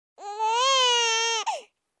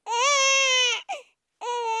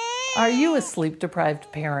Are you a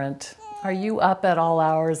sleep-deprived parent? Are you up at all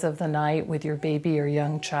hours of the night with your baby or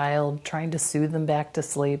young child trying to soothe them back to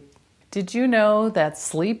sleep? Did you know that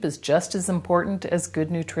sleep is just as important as good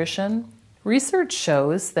nutrition? Research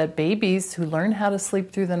shows that babies who learn how to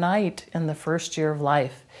sleep through the night in the first year of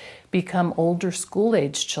life become older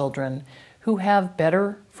school-age children who have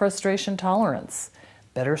better frustration tolerance,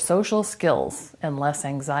 better social skills, and less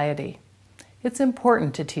anxiety. It's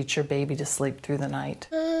important to teach your baby to sleep through the night.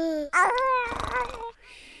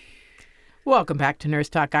 Welcome back to Nurse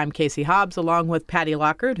Talk. I'm Casey Hobbs, along with Patty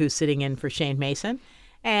Lockard, who's sitting in for Shane Mason.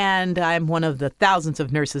 And I'm one of the thousands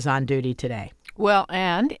of nurses on duty today. Well,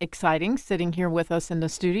 and exciting, sitting here with us in the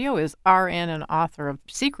studio is RN and author of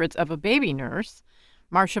Secrets of a Baby Nurse,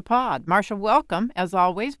 Marsha Pod. Marsha, welcome. As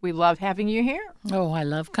always, we love having you here. Oh, I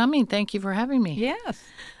love coming. Thank you for having me. Yes.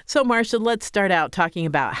 So, Marsha, let's start out talking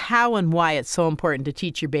about how and why it's so important to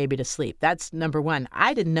teach your baby to sleep. That's number one.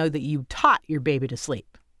 I didn't know that you taught your baby to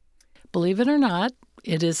sleep. Believe it or not,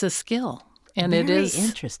 it is a skill. And Very it is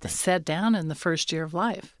interesting. set down in the first year of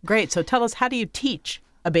life. Great. So tell us, how do you teach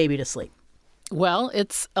a baby to sleep? Well,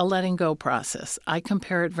 it's a letting go process. I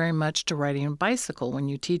compare it very much to riding a bicycle. When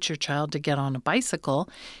you teach your child to get on a bicycle,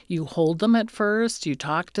 you hold them at first, you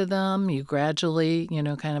talk to them, you gradually,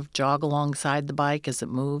 kind of jog alongside the bike as it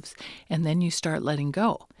moves, and then you start letting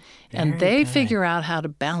go. And they figure out how to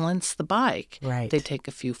balance the bike. Right. They take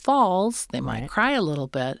a few falls, they might cry a little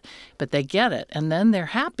bit, but they get it. And then they're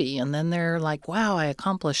happy, and then they're like, wow, I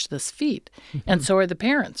accomplished this feat. And so are the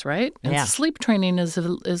parents, right? And sleep training is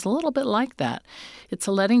a little bit like that. It's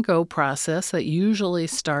a letting go process that usually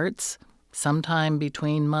starts sometime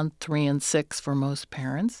between month 3 and 6 for most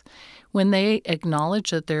parents, when they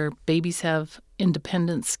acknowledge that their babies have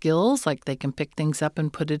independent skills, like they can pick things up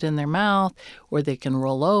and put it in their mouth, or they can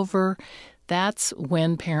roll over. That's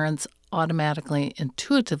when parents automatically,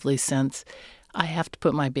 intuitively sense, I have to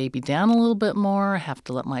put my baby down a little bit more, I have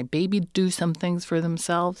to let my baby do some things for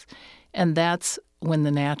themselves. And that's when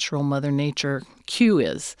the natural Mother Nature cue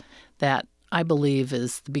is. That, I believe,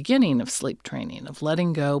 is the beginning of sleep training, of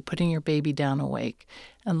letting go, putting your baby down awake,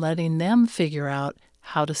 and letting them figure out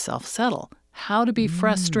how to self-settle, how to be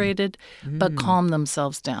frustrated, but calm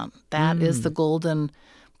themselves down. That is the golden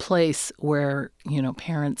place where,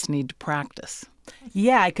 parents need to practice.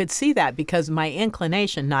 Yeah, I could see that, because my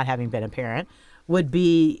inclination, not having been a parent, would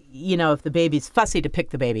be, if the baby's fussy, to pick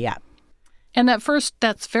the baby up. And at first,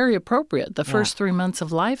 that's very appropriate. The first 3 months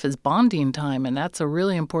of life is bonding time, and that's a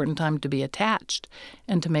really important time to be attached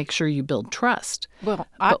and to make sure you build trust. Well,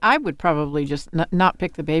 I would probably just not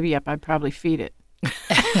pick the baby up. I'd probably feed it.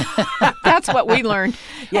 That's what we learned.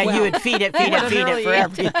 Yeah, you would feed it for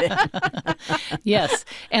everything. Yes,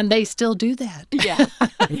 and they still do that. Yeah.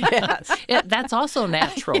 Yes. That's also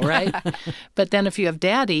natural, right? But then if you have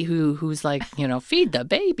daddy who's like, feed the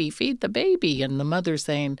baby, and the mother's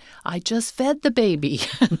saying, I just fed the baby.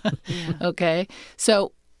 Okay?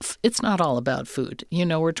 So it's not all about food.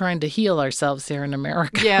 We're trying to heal ourselves here in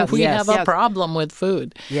America. Yeah, we have a problem with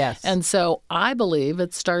food. Yes. And so I believe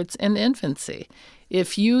it starts in infancy.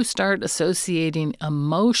 If you start associating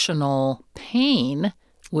emotional pain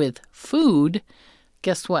with food,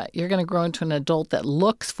 guess what? You're going to grow into an adult that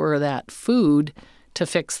looks for that food to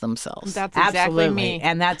fix themselves. That's exactly me.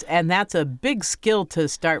 And that's a big skill to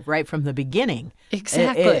start right from the beginning.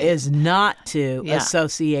 Exactly. It is not to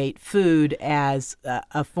associate food as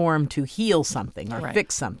a form to heal something or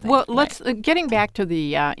fix something. Well, let's getting back to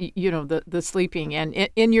the the sleeping, and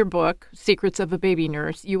in your book Secrets of a Baby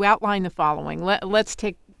Nurse, you outline the following. Let's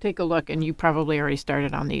take a look, and you probably already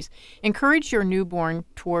started on these. Encourage your newborn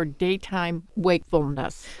toward daytime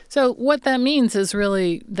wakefulness. So what that means is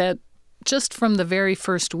really that just from the very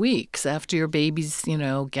first weeks after your baby's,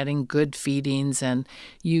 getting good feedings and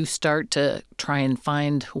you start to try and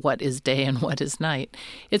find what is day and what is night,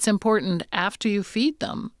 it's important after you feed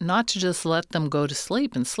them not to just let them go to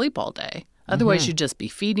sleep and sleep all day. Otherwise, you'd just be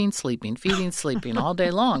feeding, sleeping all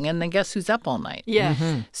day long. And then guess who's up all night?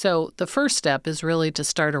 Yeah. So the first step is really to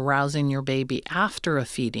start arousing your baby after a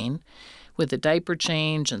feeding with a diaper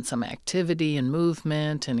change and some activity and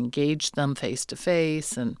movement, and engage them face to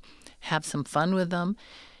face and have some fun with them.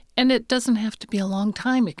 And it doesn't have to be a long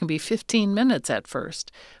time. It can be 15 minutes at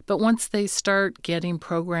first. But once they start getting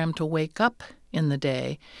programmed to wake up in the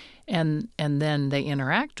day and then they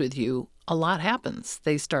interact with you, a lot happens.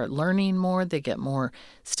 They start learning more. They get more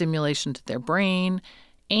stimulation to their brain.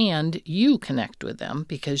 And you connect with them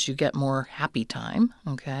because you get more happy time,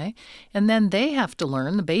 okay? And then they have to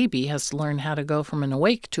learn, the baby has to learn how to go from an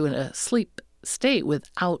awake to a sleep state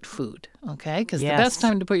without food, okay? Because the best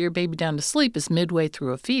time to put your baby down to sleep is midway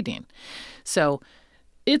through a feeding. So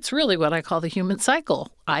It's really what I call the human cycle.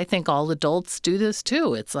 I think all adults do this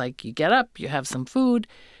too. It's like you get up, you have some food,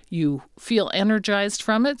 you feel energized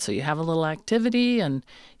from it, so you have a little activity and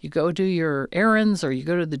you go do your errands or you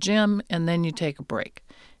go to the gym and then you take a break.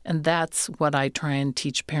 And that's what I try and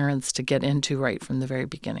teach parents to get into right from the very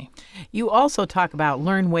beginning. You also talk about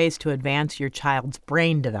learn ways to advance your child's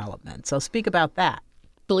brain development. So speak about that.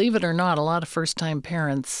 Believe it or not, a lot of first-time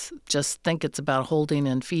parents just think it's about holding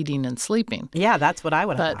and feeding and sleeping. Yeah, that's what I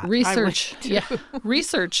would have But thought.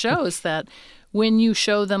 research shows that when you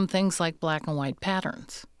show them things like black and white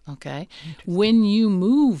patterns, okay, when you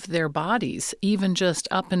move their bodies, even just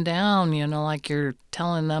up and down, like you're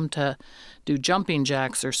telling them to do jumping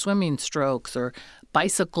jacks or swimming strokes or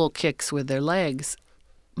bicycle kicks with their legs,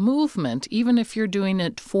 movement, even if you're doing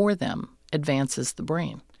it for them, advances the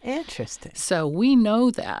brain. Interesting. So we know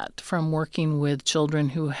that from working with children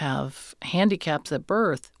who have handicaps at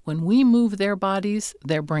birth. When we move their bodies,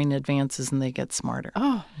 their brain advances and they get smarter.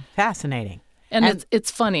 Oh, fascinating. And it's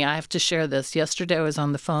funny. I have to share this. Yesterday I was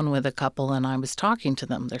on the phone with a couple and I was talking to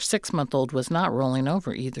them. Their 6-month-old was not rolling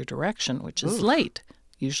over either direction, which is late.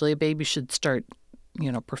 Usually a baby should start,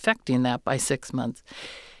 perfecting that by 6 months.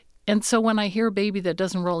 And so when I hear a baby that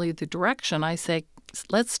doesn't roll either direction, I say,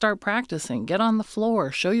 let's start practicing. Get on the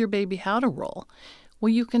floor. Show your baby how to roll. Well,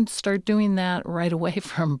 you can start doing that right away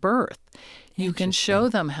from birth. You can show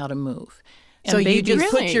them how to move. So you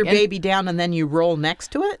just put your baby down and then you roll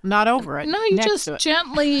next to it? Not over it. No, you just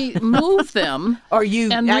gently move them. Or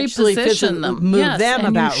you and actually reposition them. Move them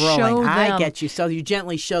about rolling. I them. get you. So you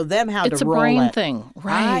gently show them how to roll it. It's a brain thing.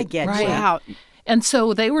 Right. I get you. Wow. And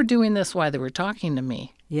so they were doing this while they were talking to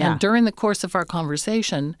me. Yeah. And during the course of our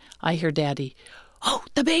conversation, I hear Daddy, "Oh,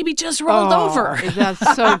 the baby just rolled over."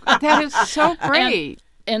 That is so great.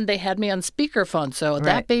 And they had me on speakerphone, so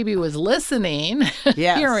that baby was listening,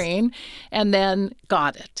 hearing, and then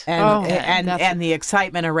got it. And the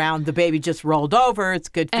excitement around the baby just rolled over. It's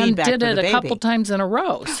good feedback and did for the it a couple times in a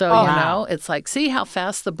row. So, it's like, see how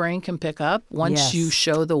fast the brain can pick up once you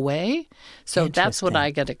show the way? So that's what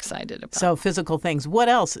I get excited about. So physical things. What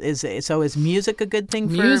else is music a good thing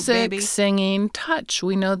for music, baby? Singing, touch.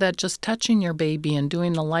 We know that just touching your baby and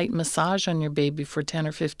doing a light massage on your baby for 10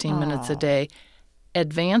 or 15 minutes a day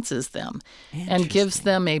advances them and gives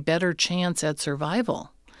them a better chance at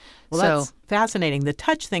survival. Well, that's fascinating. The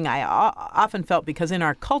touch thing I often felt, because in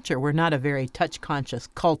our culture, we're not a very touch-conscious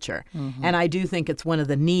culture. Mm-hmm. And I do think it's one of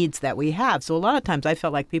the needs that we have. So a lot of times I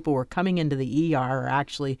felt like people were coming into the ER or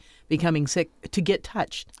actually becoming sick to get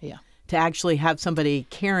touched. Yeah. To actually have somebody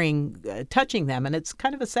touching them. And it's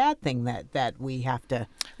kind of a sad thing that we have to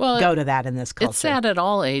go to that in this culture. It's sad at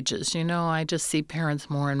all ages. I just see parents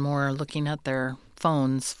more and more looking at their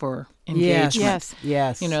phones for engagement.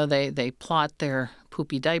 Yes. They plot their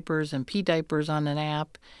poopy diapers and pee diapers on an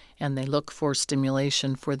app, and they look for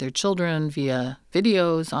stimulation for their children via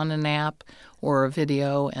videos on an app or a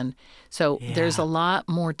video. And so there's a lot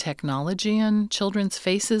more technology in children's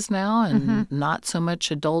faces now and not so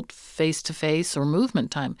much adult face-to-face or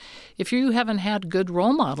movement time. If you haven't had good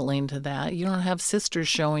role modeling to that, you don't have sisters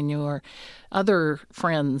showing you or other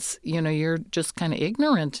friends, you're just kind of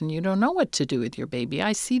ignorant and you don't know what to do with your baby.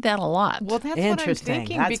 I see that a lot. Well, that's what I'm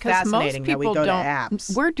thinking. That's because fascinating most people that we go don't. To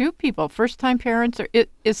apps. Where do people, first-time parents,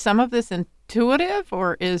 is some of this intuitive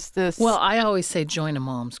or is this? Well, I always say join a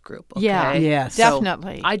mom's group. Okay? Yeah, yes,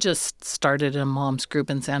 definitely. So I just started a mom's group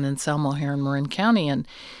in San Anselmo here in Marin County, and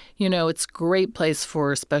it's a great place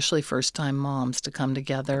for especially first-time moms to come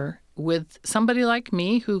together with somebody like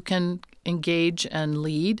me who can engage and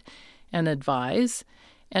lead and advise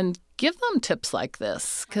and give them tips like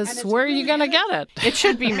this, because where are you going to get it? It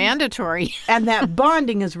should be mandatory. And that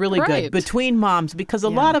bonding is really Right. good between moms, because a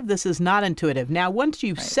lot of this is not intuitive. Now, once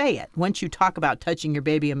you say it, once you talk about touching your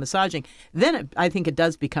baby and massaging, then I think it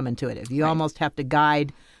does become intuitive. You almost have to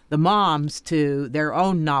guide the moms to their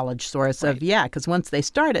own knowledge source of, because once they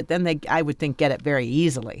start it, then they, I would think, get it very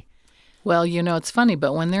easily. Well, it's funny,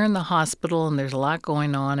 but when they're in the hospital and there's a lot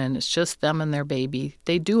going on and it's just them and their baby,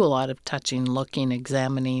 they do a lot of touching, looking,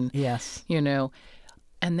 examining. Yes.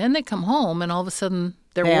 And then they come home and all of a sudden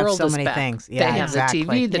their they world have so is many back. things. Yeah, they have exactly. the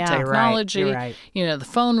TV, the technology, You're right. the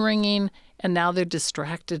phone ringing, and now they're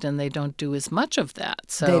distracted and they don't do as much of that.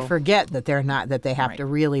 So they forget that they have to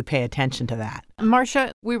really pay attention to that.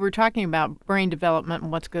 Marcia, we were talking about brain development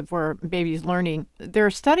and what's good for babies learning. There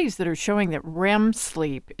are studies that are showing that REM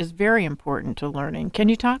sleep is very important to learning. Can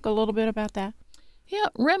you talk a little bit about that? Yeah,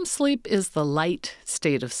 REM sleep is the light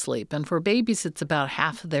state of sleep. And for babies, it's about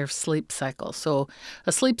half of their sleep cycle. So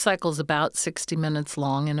a sleep cycle is about 60 minutes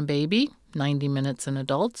long in a baby, 90 minutes in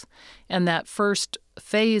adults. And that first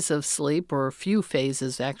phase of sleep, or a few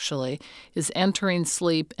phases actually, is entering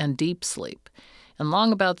sleep and deep sleep. And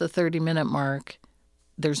long about the 30-minute mark,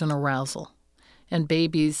 there's an arousal. And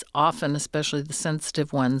babies often, especially the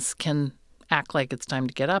sensitive ones, can act like it's time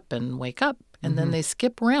to get up and wake up, and then they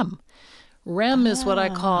skip REM. REM is what I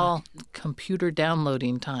call computer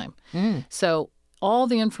downloading time. So all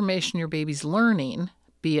the information your baby's learning,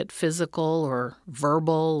 be it physical or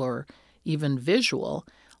verbal or even visual,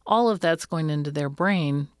 all of that's going into their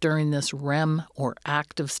brain during this REM or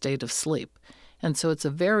active state of sleep. And so it's a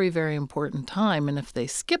very, very important time. And if they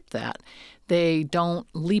skip that, they don't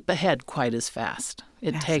leap ahead quite as fast.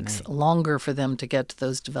 It takes longer for them to get to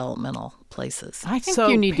those developmental places. I think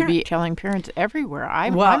you need to be telling parents everywhere.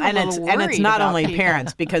 I'm and a little it's not about only people.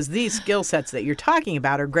 parents, because these skill sets that you're talking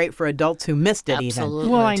about are great for adults who missed it Absolutely.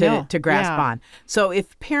 even Well, I know. to grasp Yeah. on. So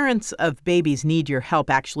if parents of babies need your help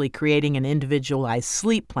actually creating an individualized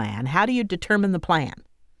sleep plan, how do you determine the plan?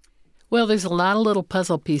 Well, there's a lot of little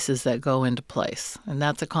puzzle pieces that go into place. And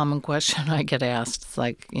that's a common question I get asked. It's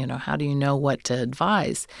like, how do you know what to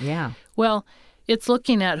advise? Yeah. Well, it's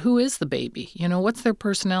looking at who is the baby. What's their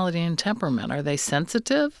personality and temperament? Are they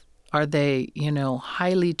sensitive? Are they,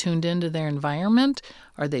 highly tuned into their environment?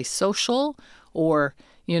 Are they social? Or,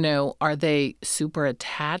 are they super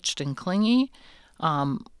attached and clingy?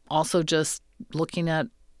 Also just looking at,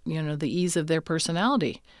 the ease of their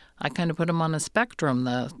personality. I kind of put them on a spectrum,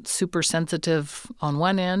 the super sensitive on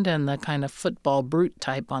one end and the kind of football brute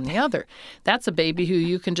type on the other. That's a baby who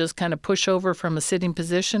you can just kind of push over from a sitting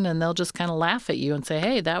position and they'll just kind of laugh at you and say,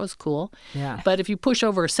 hey, that was cool. Yeah. But if you push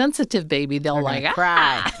over a sensitive baby, they'll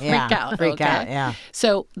cry. Yeah. freak out. Freak okay? out, yeah.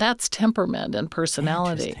 So that's temperament and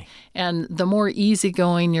personality. Interesting. And the more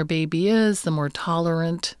easygoing your baby is, the more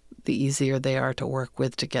tolerant, the easier they are to work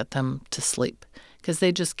with to get them to sleep. Because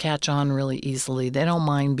they just catch on really easily. They don't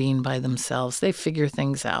mind being by themselves. They figure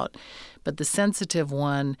things out. But the sensitive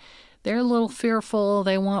one, they're a little fearful.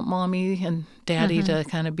 They want mommy and daddy to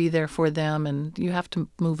kind of be there for them, and you have to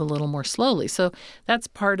move a little more slowly. So that's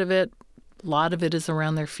part of it. A lot of it is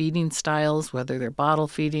around their feeding styles, whether they're bottle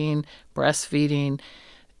feeding, breastfeeding,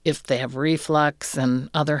 if they have reflux and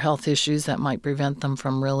other health issues that might prevent them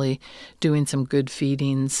from really doing some good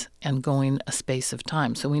feedings and going a space of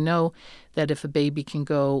time. So we know that if a baby can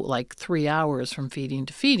go like 3 hours from feeding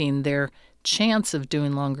to feeding, their chance of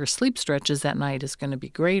doing longer sleep stretches at night is going to be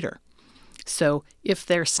greater. So if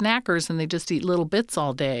they're snackers and they just eat little bits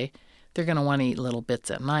all day, they're going to want to eat little bits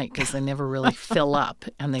at night because they never really fill up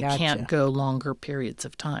and they can't go longer periods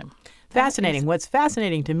of time. Fascinating. What's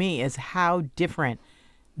fascinating to me is how different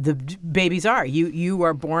the babies are. You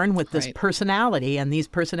are born with this personality and these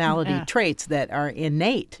personality traits that are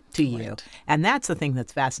innate to you. And that's the thing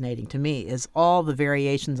that's fascinating to me is all the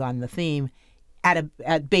variations on the theme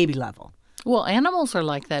at baby level. Well, animals are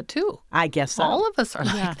like that too. I guess so. All of us are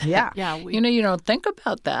like that. Yeah. Yeah. You don't think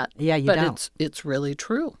about that. Yeah, you but don't. it's really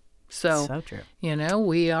true. So true.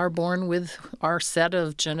 We are born with our set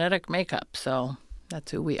of genetic makeup. So that's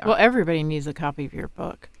who we are. Well, everybody needs a copy of your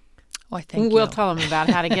book. Why, thank We'll you. tell them about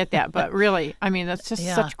how to get that. But really, I mean, that's just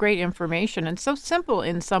such great information and so simple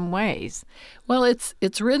in some ways. Well,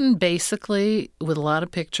 it's written basically with a lot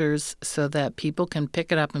of pictures so that people can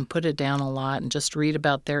pick it up and put it down a lot and just read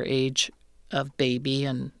about their age of baby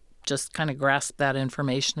and just kind of grasp that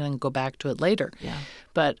information and go back to it later. Yeah.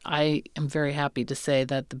 But I am very happy to say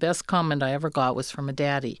that the best comment I ever got was from a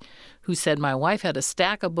daddy who said my wife had a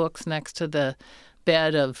stack of books next to the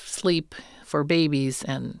bed of sleep for babies,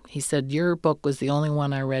 and he said, your book was the only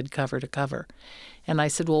one I read cover to cover. And I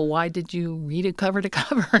said, well, why did you read it cover to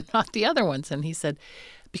cover and not the other ones? And he said,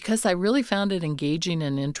 because I really found it engaging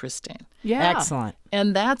and interesting. Yeah. Excellent.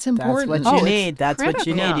 And that's important. That's what you need. That's what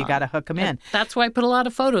you critical. need. You got to hook them in. That's why I put a lot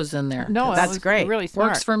of photos in there. No, That's that was great. Really smart.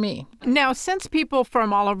 Works for me. Now, since people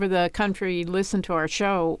from all over the country listen to our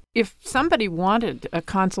show, if somebody wanted a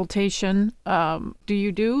consultation, do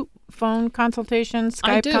you do phone consultation,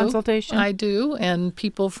 Skype consultation? I do, and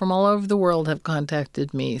people from all over the world have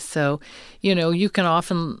contacted me. So, you can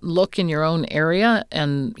often look in your own area,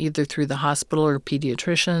 and either through the hospital or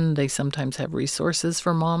pediatrician, they sometimes have resources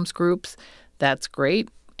for moms groups. That's great,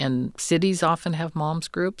 and cities often have moms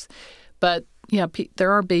groups. But, yeah,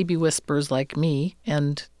 there are baby whisperers like me,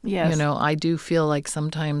 and, Yes. I do feel like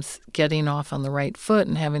sometimes getting off on the right foot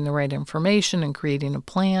and having the right information and creating a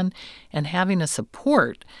plan and having a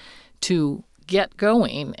support to get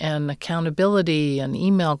going and accountability and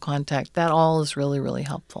email contact, that all is really, really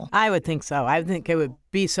helpful. I would think so. I think it would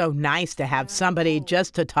be so nice to have somebody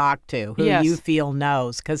just to talk to who Yes. you feel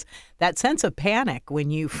knows, because that sense of panic when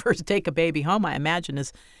you first take a baby home, I imagine,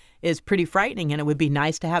 is is pretty frightening, and it would be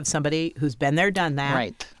nice to have somebody who's been there, done that,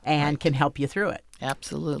 Right. and can help you through it.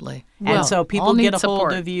 Absolutely. And so people all need get a hold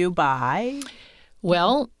support. of you by...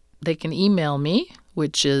 Well, they can email me,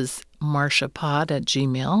 which is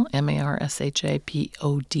marshapod@gmail,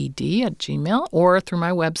 marshapod@gmail, or through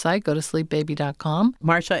my website, go to sleepbaby.com.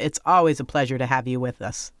 Marsha, it's always a pleasure to have you with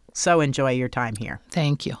us. So enjoy your time here.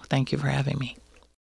 Thank you. Thank you for having me.